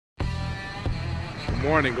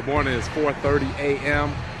Good morning. It's 4:30 a.m.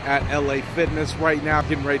 at LA Fitness right now.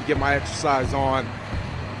 Getting ready to get my exercise on.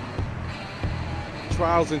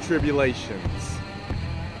 Trials and tribulations.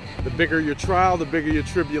 The bigger your trial, the bigger your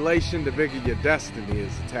tribulation, the bigger your destiny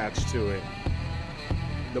is attached to it.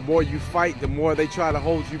 The more you fight, the more they try to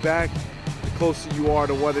hold you back, the closer you are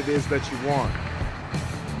to what it is that you want.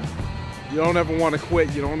 You don't ever want to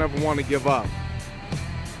quit. You don't ever want to give up.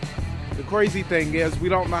 The crazy thing is we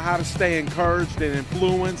don't know how to stay encouraged and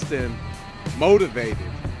influenced and motivated.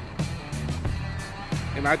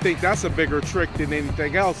 And I think that's a bigger trick than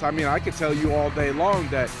anything else. I mean, I could tell you all day long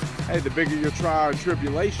that, hey, the bigger your trial and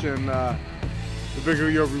tribulation, the bigger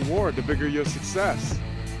your reward, the bigger your success.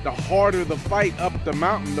 The harder the fight up the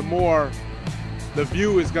mountain, the more the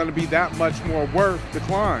view is going to be that much more worth the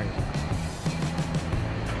climb.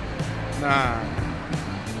 Nah.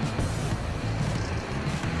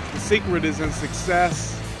 The secret is in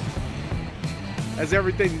success. Has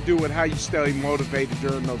everything to do with how you stay motivated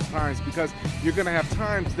during those times, because you're going to have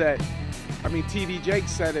times that, I mean, T.D.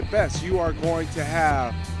 Jakes said it best, you are going to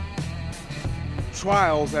have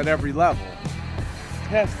trials at every level,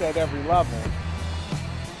 tests at every level,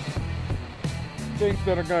 things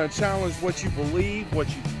that are going to challenge what you believe, what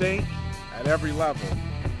you think at every level.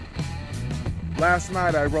 Last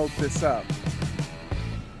night I wrote this up,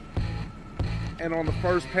 and on the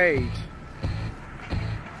first page,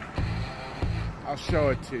 I'll show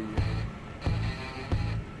it to you.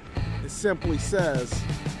 It simply says,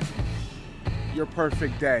 your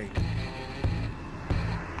perfect day.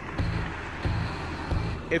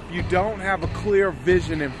 If you don't have a clear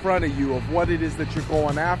vision in front of you of what it is that you're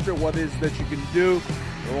going after, what it is that you can do,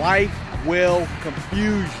 life will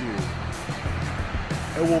confuse you.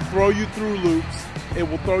 It will throw you through loops. It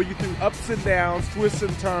will throw you through ups and downs, twists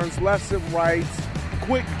and turns, lefts and rights,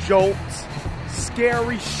 quick jolts,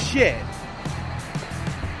 scary shit.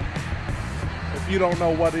 If you don't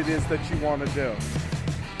know what it is that you want to do.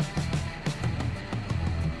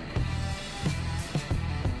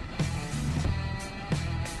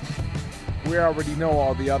 We already know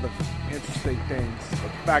all the other interesting things. The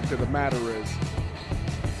fact of the matter is,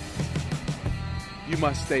 you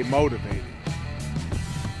must stay motivated.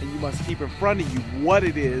 And you must keep in front of you what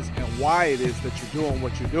it is and why it is that you're doing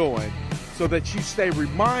what you're doing, so that you stay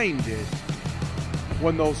reminded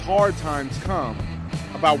when those hard times come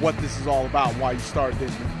about what this is all about, why you started in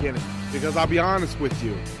the beginning. Because I'll be honest with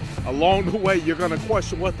you, along the way you're going to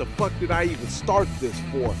question, what the fuck did I even start this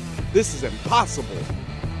for? This is impossible.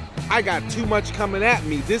 I got too much coming at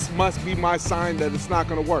me. This must be my sign that it's not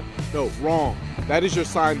going to work. No, wrong. That is your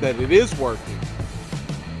sign that it is working.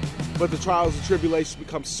 But the trials and tribulations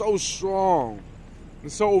become so strong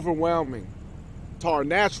and so overwhelming to our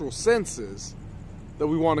natural senses that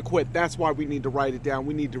we want to quit. That's why we need to write it down.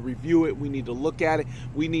 We need to review it. We need to look at it.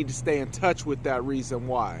 We need to stay in touch with that reason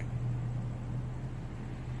why.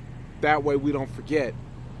 That way we don't forget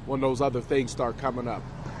when those other things start coming up.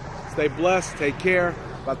 Stay blessed. Take care.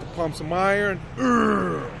 About to pump some iron.